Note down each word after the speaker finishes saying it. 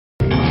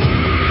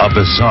A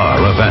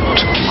bizarre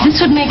event. This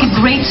would make a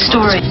great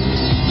story.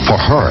 For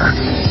her,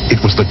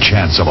 it was the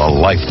chance of a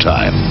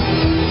lifetime.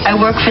 I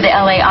work for the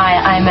LAI.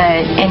 I'm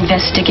an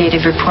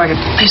investigative reporter.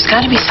 There's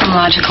got to be some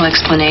logical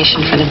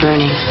explanation for the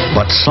burning.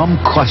 But some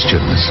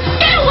questions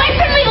Get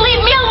away from me! Leave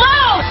me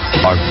alone!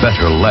 are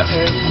better left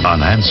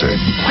unanswered.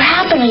 What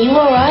happened? Are you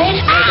all right?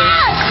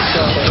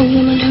 The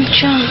woman who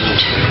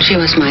jumped. She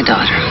was my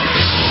daughter.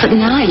 But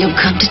now you've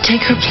come to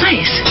take her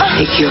place.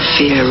 Make your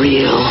fear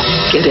real.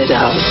 Get it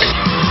out.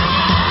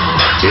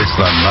 It's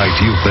the night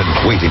you've been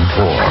waiting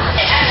for.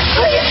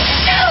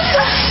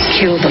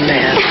 Kill the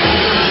man.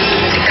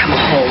 Become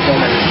a whole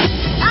woman.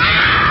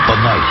 The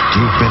night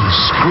you've been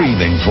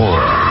screaming for.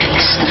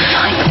 This is the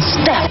final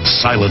step.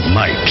 Silent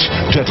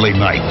Night, Deadly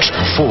Night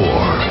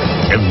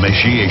 4,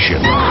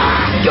 Initiation.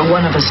 You're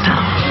one of us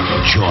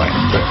now. Join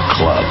the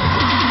club.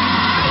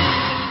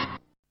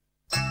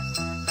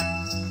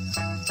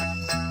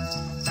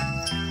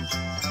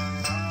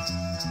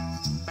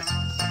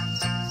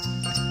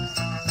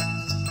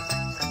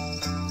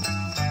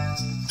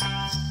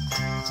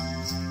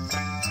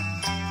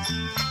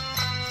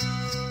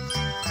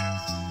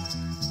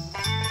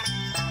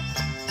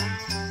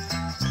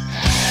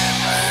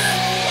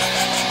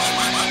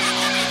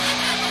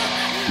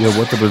 Yo,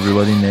 what's up,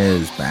 everybody?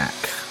 Nez back.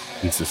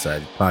 East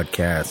Society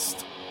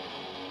Podcast.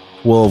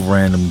 12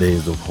 random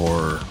days of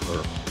horror,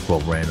 or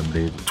 12 random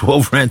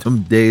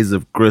days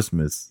of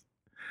Christmas.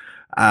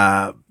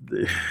 All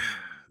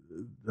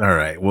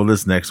right. Well,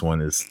 this next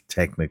one is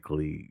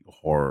technically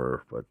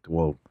horror, but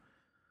well,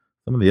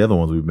 some of the other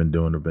ones we've been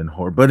doing have been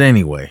horror. But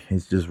anyway,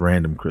 it's just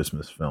random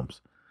Christmas films.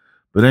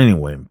 But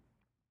anyway,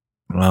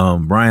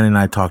 Brian and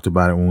I talked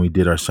about it when we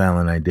did our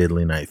Silent Night,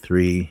 Deadly Night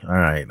 3. All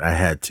right, I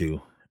had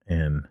to,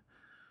 and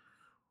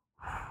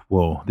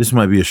well, this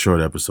might be a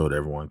short episode,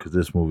 everyone, because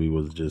this movie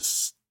was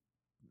just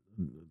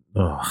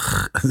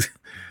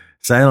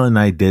Silent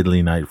Night,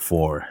 Deadly Night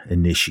 4,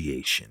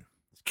 Initiation.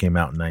 It came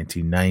out in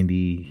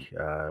 1990.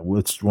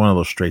 It's one of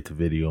those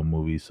straight-to-video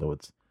movies, so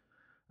it's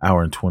an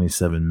hour and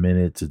 27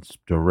 minutes. It's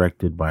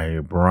directed by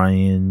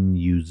Brian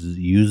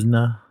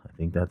Yuzna. I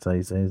think that's how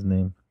you say his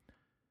name.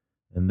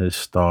 And this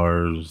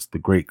stars the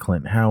great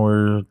Clint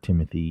Howard,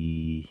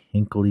 Timothy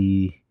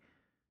Hinckley,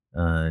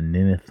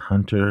 Nineth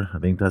Hunter, I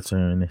think that's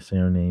her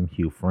name,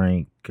 Hugh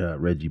Frank,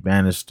 Reggie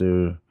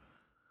Bannister,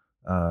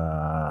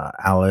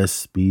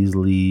 Alice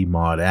Beasley,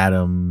 Maud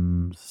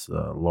Adams,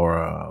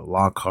 Laura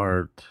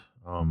Lockhart,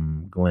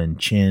 Glenn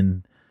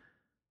Chin,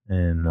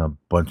 and a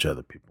bunch of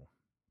other people.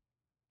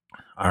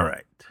 All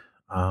right.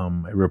 A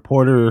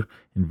reporter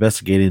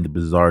investigating the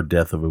bizarre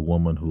death of a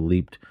woman who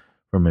leaped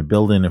from a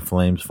building in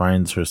flames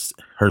finds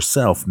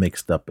herself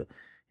mixed up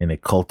in a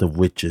cult of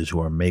witches who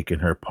are making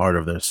her part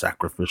of their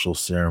sacrificial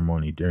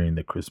ceremony during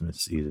the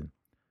Christmas season.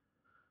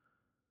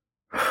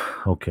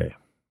 Okay.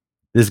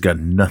 This got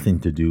nothing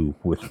to do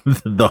with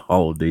the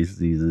holiday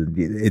season.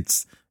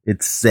 It's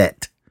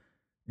set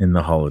in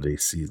the holiday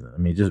season. I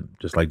mean,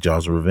 just like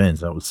Jaws of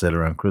Revenge, that was set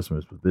around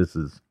Christmas, but this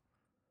is,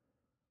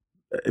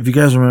 if you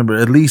guys remember,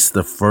 at least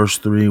the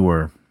first three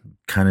were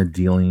kind of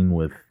dealing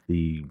with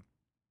the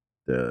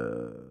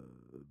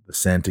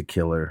Santa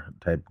killer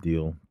type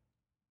deal.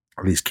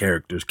 These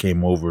characters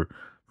came over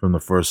from the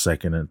first,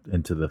 second, and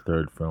into the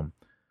third film.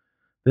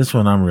 This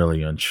one, I'm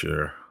really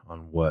unsure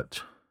on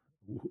what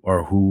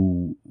or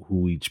who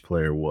each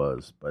player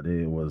was, but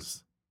it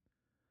was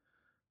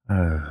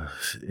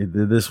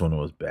this one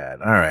was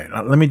bad. All right,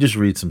 let me just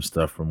read some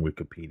stuff from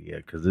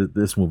Wikipedia because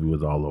this movie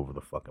was all over the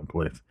fucking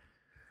place.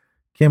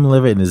 Kim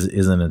Levitt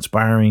is an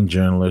inspiring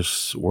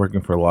journalist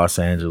working for Los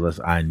Angeles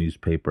Eye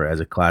newspaper as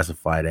a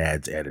classified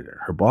ads editor.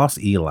 Her boss,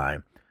 Eli,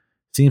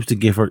 seems to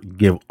give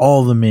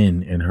all the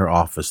men in her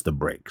office the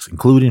breaks,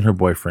 including her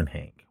boyfriend,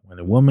 Hank. When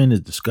a woman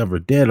is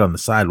discovered dead on the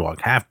sidewalk,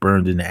 half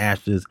burned into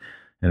ashes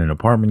in an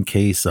apartment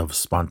case of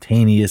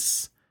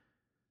spontaneous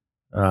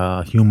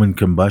human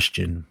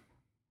combustion.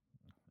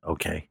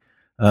 Okay.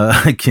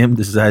 Kim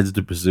decides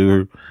to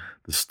pursue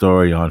the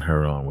story on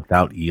her own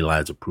without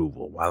Eli's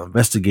approval. While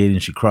investigating,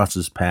 she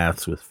crosses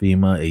paths with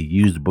Fema, a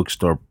used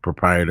bookstore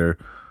proprietor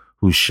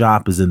whose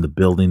shop is in the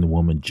building the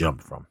woman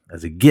jumped from.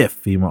 As a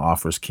gift, Fema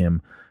offers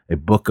Kim a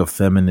book of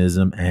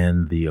feminism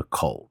and the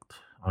occult.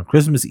 On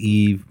Christmas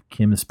Eve,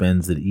 Kim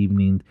spends the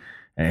evening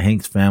at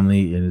Hank's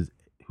family,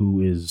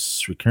 who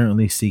is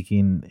currently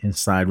seeking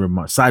side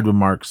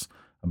remarks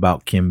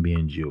about Kim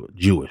being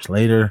Jewish.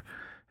 Later,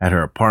 at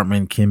her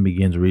apartment, Kim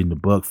begins reading the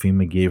book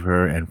Fema gave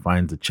her and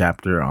finds a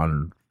chapter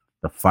on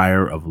the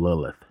fire of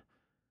Lilith,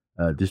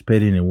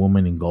 dissipating a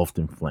woman engulfed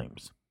in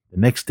flames. The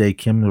next day,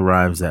 Kim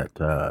arrives at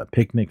a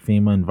picnic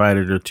Fema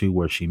invited her to,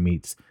 where she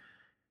meets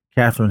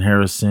Catherine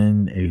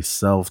Harrison, a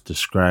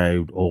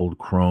self-described old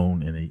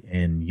crone,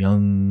 and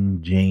young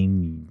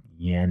Jane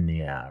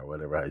Yania, or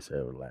whatever I say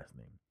her last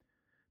name.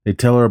 They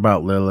tell her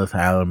about Lilith,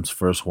 Adam's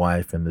first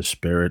wife, and the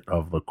spirit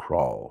of the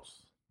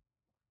Crawls.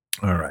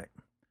 All right.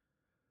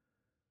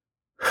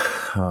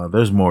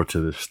 There's more to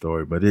this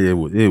story, but it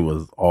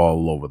was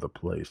all over the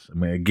place. I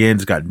mean, again,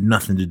 it's got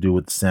nothing to do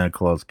with the Santa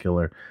Claus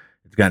killer.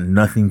 It's got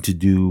nothing to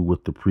do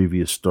with the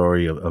previous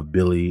story of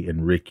Billy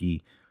and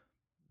Ricky.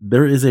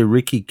 There is a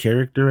Ricky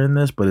character in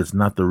this, but it's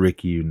not the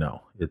Ricky you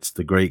know. It's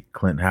the great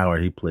Clint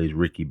Howard. He plays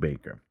Ricky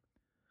Baker.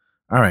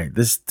 All right,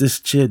 this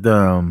chick,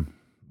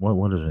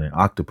 what is her name?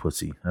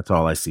 Octopussy. That's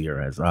all I see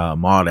her as.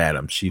 Maud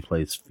Adams. She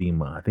plays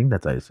Fema. I think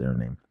that's how you say her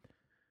name.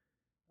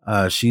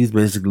 She's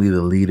basically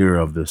the leader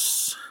of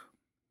this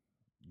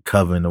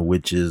coven of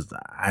witches.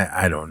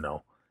 I don't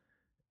know.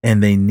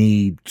 And they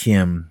need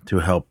Kim to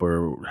help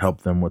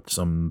them with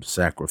some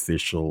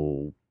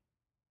sacrificial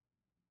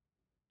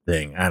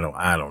thing. I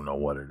don't know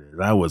what it is.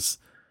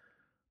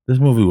 This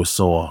movie was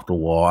so off the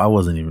wall. I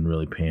wasn't even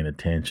really paying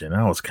attention.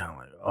 I was kind of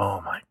like, oh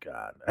my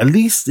God. At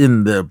least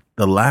in the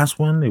last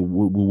one,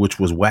 which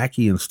was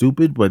wacky and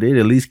stupid, but it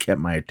at least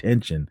kept my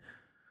attention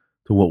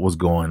to what was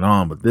going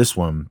on. But this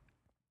one,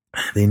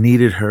 they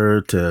needed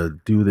her to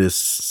do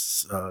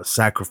this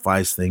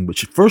sacrifice thing. But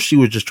first she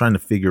was just trying to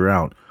figure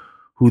out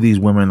who these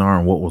women are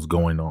and what was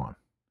going on.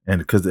 And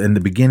because in the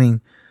beginning,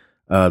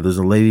 there's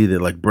a lady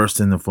that like bursts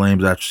into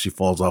flames after she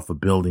falls off a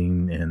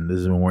building, and this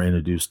is when we're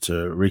introduced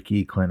to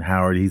Ricky Clint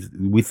Howard.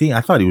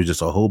 I thought he was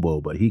just a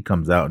hobo, but he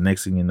comes out.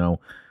 Next thing you know,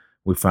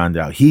 we find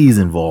out he's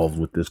involved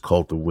with this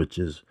cult of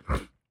witches.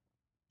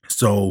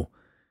 So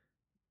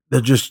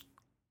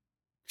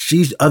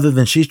she's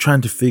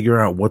trying to figure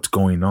out what's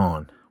going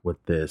on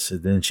with this,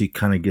 and then she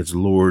kind of gets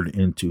lured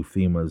into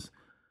Fema's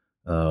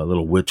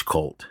little witch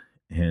cult,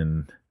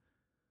 and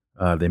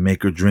they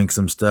make her drink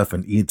some stuff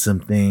and eat some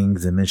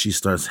things, and then she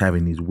starts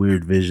having these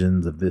weird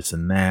visions of this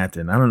and that.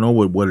 And I don't know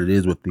what it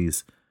is with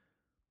these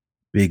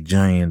big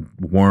giant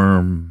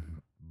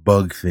worm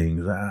bug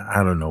things.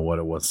 I don't know what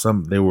it was.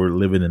 They were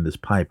living in this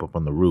pipe up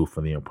on the roof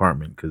of the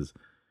apartment because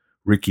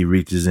Ricky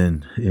reaches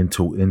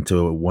into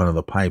one of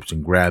the pipes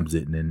and grabs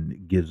it and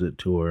then gives it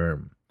to her.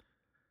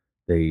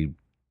 They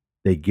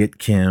get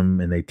Kim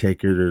and they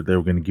take her. They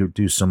were going to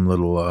do some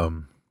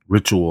little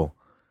ritual.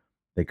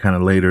 They kind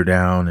of laid her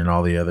down and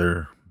all the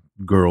other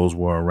girls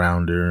were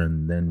around her.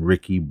 And then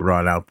Ricky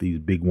brought out these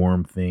big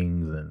worm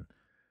things and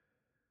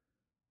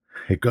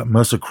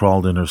must have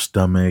crawled in her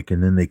stomach.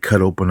 And then they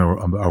cut open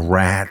a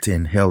rat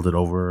and held it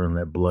over her and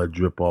let blood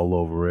drip all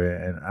over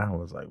it. And I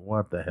was like,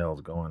 what the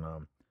hell's going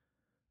on?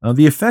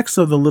 The effects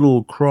of the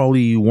little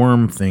crawly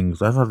worm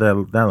things, I thought that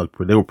looked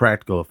pretty. They were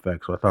practical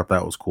effects, so I thought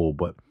that was cool.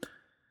 But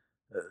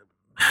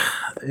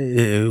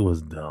it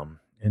was dumb.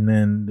 And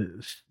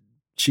then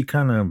she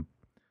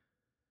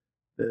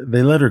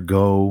they let her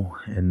go,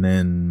 and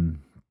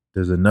then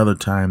there's another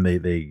time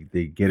they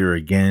get her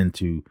again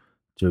to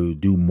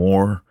do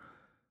more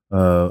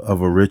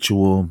of a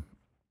ritual,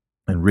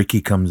 and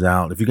Ricky comes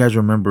out. If you guys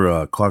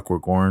remember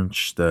Clockwork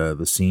Orange,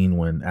 the scene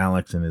when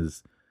Alex and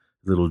his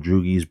little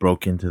droogies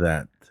broke into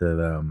that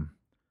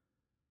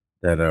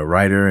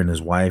writer and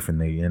his wife,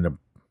 and they end up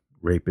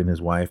raping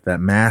his wife.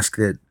 That mask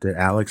that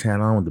Alex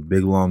had on with the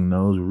big long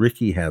nose,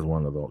 Ricky has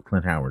one of those.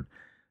 Clint Howard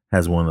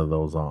has one of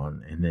those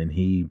on, and then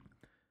he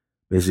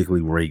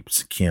basically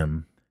rapes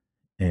Kim.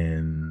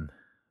 And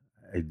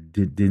I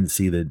didn't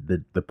see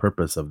the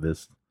purpose of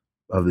this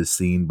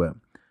scene, but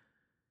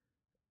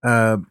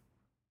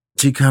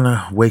she kind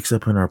of wakes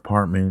up in her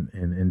apartment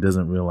and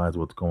doesn't realize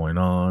what's going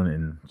on,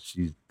 and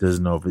she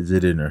doesn't know if it's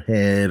in her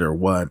head or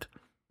what.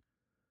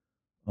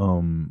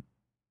 But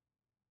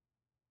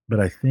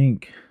I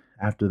think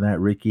after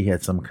that, Ricky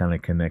had some kind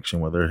of connection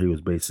with her. He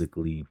was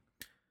basically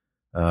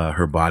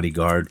her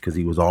bodyguard, because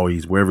he was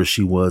always, wherever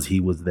she was, he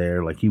was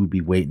there. Like, he would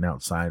be waiting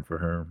outside for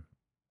her.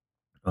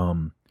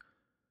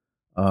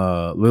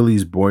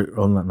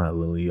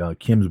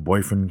 Kim's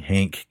boyfriend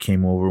Hank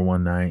came over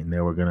one night, and they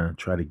were gonna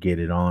try to get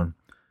it on.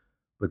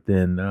 But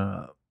then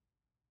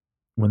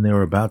when they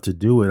were about to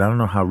do it, I don't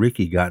know how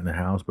Ricky got in the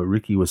house, but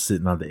Ricky was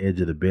sitting on the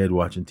edge of the bed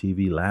watching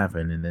TV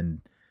laughing, and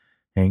then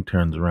Hank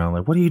turns around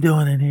like, "What are you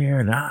doing in here?"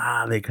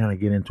 And they kind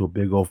of get into a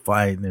big old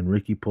fight, and then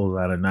Ricky pulls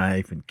out a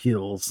knife and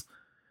kills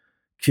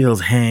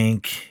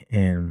Hank,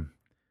 and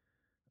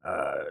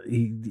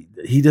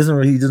he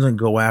doesn't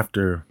go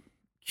after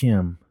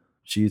Kim.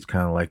 She's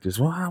kind of like this.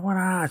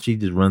 What? She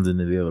just runs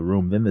into the other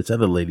room. Then this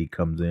other lady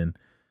comes in,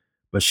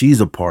 but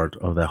she's a part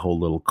of that whole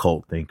little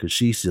cult thing because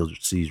she still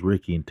sees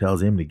Ricky and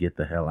tells him to get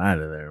the hell out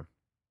of there.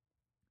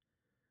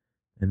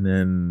 And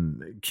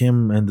then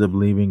Kim ends up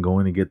leaving,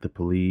 going to get the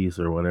police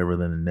or whatever.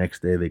 Then the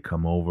next day they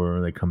come over,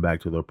 they come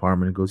back to the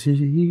apartment and goes,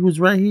 he was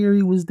right here,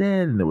 he was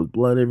dead, and there was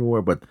blood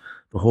everywhere, but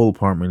the whole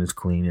apartment is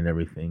clean and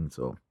everything.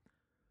 So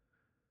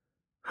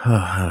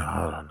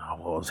I don't know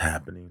what was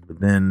happening.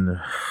 But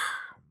then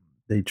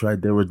they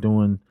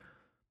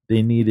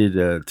needed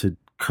to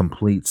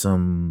complete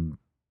some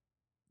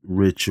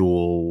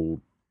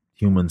ritual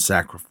human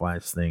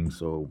sacrifice thing.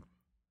 So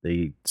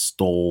they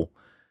stole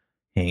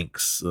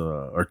Hank's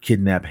or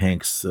kidnapped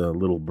Hank's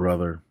little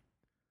brother,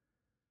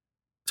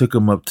 took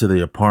him up to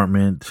the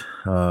apartment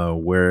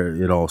where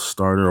it all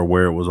started, or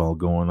where it was all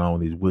going on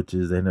with these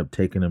witches. They ended up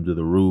taking him to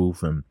the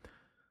roof, and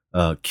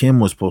Kim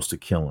was supposed to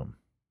kill him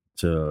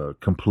to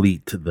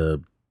complete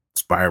the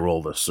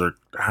spiral, the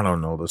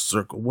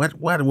circle,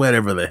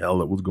 whatever the hell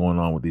that was going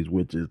on with these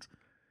witches.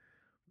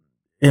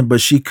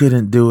 but she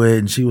couldn't do it,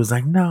 and she was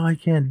like, "No, I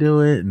can't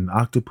do it." And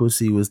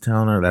Octopussy was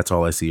telling her, "That's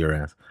all I see her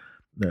as."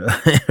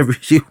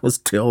 She was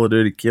telling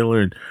her to kill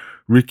her, and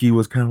Ricky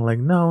was kind of like,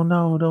 "No,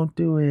 no, don't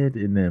do it."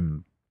 And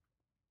then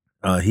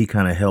he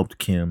kind of helped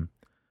Kim,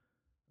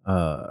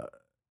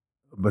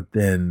 but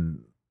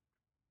then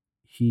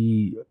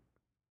he,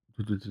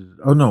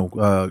 oh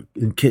no,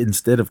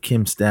 instead of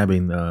Kim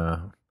stabbing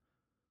the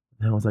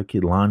hell was that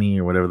kid, Lonnie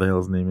or whatever the hell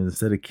his name is,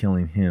 instead of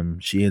killing him,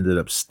 she ended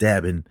up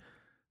stabbing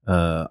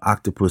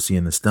Octopussy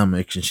in the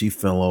stomach, and she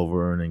fell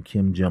over, and then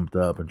Kim jumped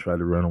up and tried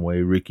to run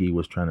away. Ricky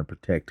was trying to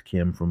protect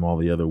Kim from all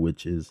the other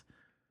witches,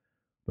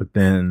 but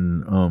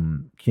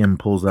then Kim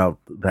pulls out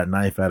that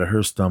knife out of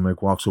her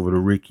stomach, walks over to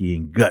Ricky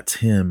and guts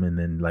him, and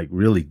then like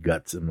really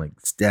guts him, like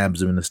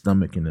stabs him in the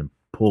stomach, and then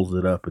pulls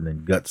it up, and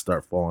then guts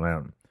start falling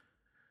out.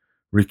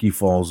 Ricky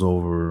falls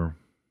over.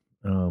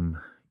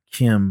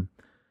 Kim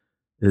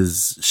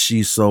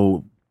she's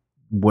so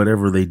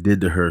whatever they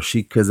did to her,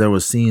 because there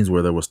was scenes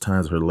where there was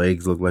times her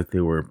legs looked like they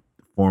were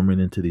forming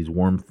into these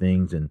worm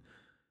things, and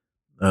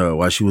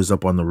while she was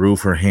up on the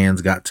roof, her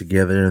hands got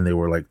together and they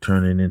were like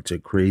turning into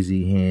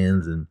crazy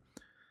hands, and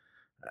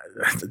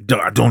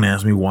don't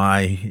ask me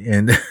why.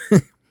 And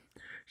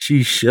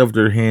she shoved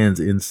her hands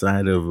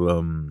inside of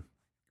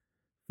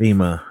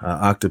Fema,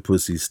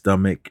 Octopussy's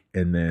stomach,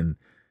 and then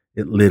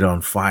it lit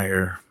on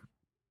fire.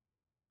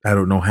 I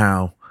don't know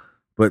how,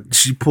 but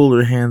she pulled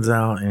her hands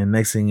out, and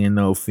next thing you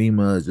know,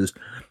 Fema is just,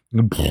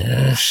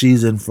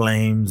 she's in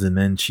flames, and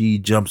then she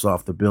jumps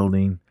off the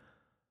building.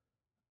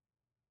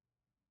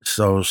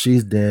 So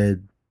she's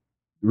dead.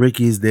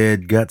 Ricky's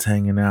dead, guts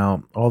hanging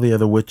out. All the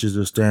other witches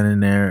are standing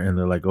there, and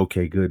they're like,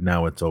 okay, good,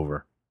 now it's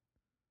over.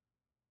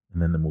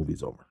 And then the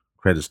movie's over.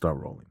 Credits start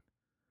rolling.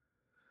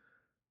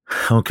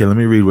 Okay, let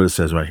me read what it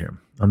says right here.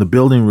 On the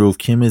building roof,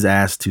 Kim is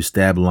asked to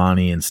stab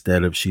Lonnie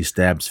instead of she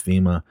stabs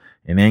Fema.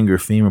 In anger,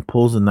 Fema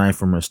pulls a knife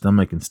from her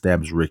stomach and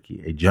stabs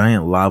Ricky. A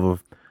giant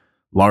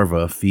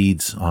larva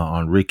feeds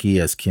on Ricky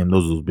as Kim,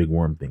 those big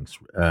worm things.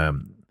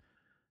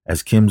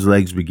 As Kim's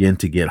legs begin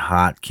to get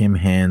hot,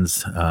 Kim's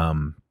hands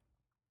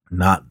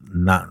knot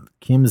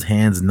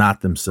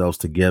themselves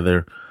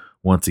together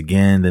once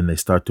again. Then they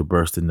start to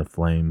burst into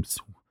flames.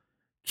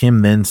 Kim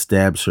then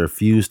stabs her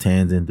fused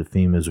hands into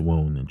Fema's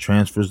wound and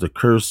transfers the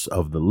curse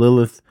of the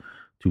Lilith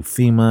to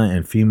Fema,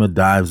 and Fema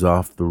dives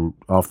off the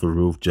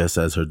roof just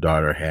as her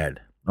daughter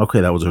had.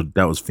 Okay, that was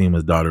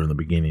Fema's daughter in the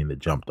beginning that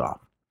jumped off.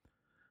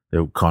 They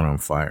were caught on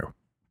fire.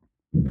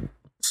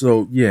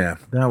 So yeah,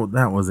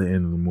 that was the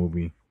end of the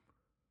movie.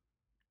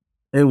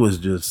 It was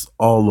just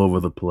all over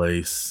the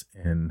place,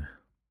 and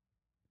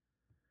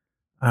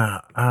I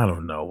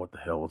don't know what the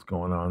hell was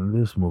going on.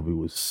 This movie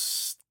was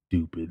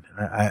stupid.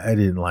 I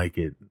didn't like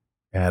it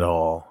at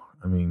all.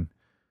 I mean,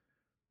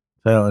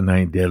 Silent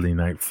Night, Deadly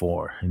Night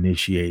 4,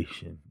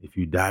 Initiation. If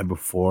you die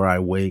before I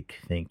wake,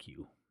 thank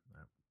you.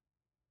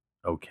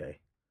 Okay.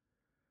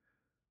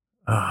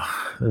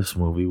 This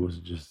movie was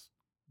just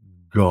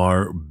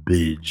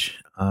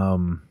garbage.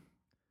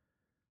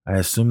 I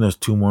assume there's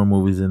 2 more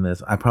movies in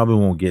this. I probably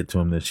won't get to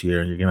them this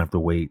year. You're going to have to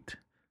wait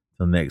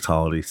till next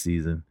holiday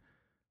season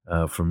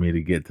for me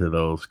to get to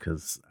those,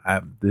 because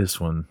this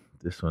one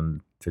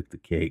took the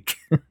cake.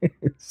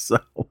 So,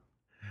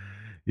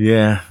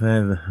 yeah.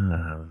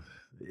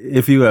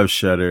 If you have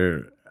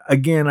Shudder,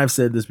 again, I've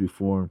said this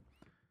before,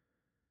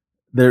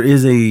 there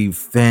is a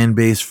fan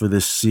base for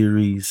this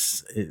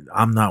series.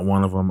 I'm not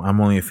one of them.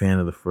 I'm only a fan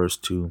of the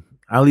first 2.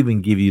 I'll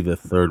even give you the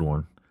third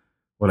one.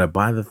 Would I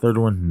buy the third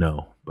one?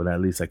 No. But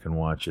at least I can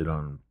watch it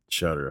on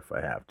Shudder if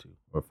I have to,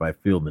 or if I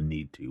feel the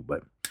need to.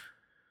 But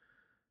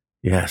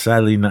yeah,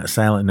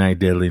 Silent Night,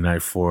 Deadly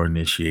Night 4,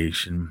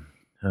 Initiation.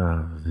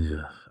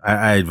 Yeah.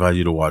 I advise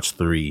you to watch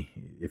 3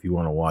 if you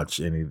want to watch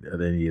any of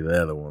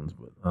the other ones.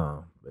 But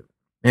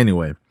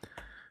anyway,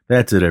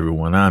 that's it,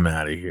 everyone. I'm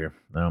out of here.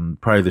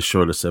 Probably the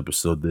shortest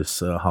episode this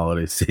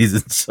holiday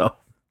season. So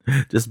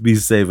just be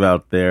safe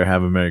out there.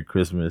 Have a Merry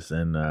Christmas,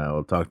 and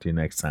we'll talk to you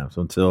next time.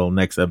 So until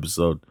next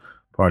episode,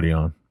 party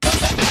on.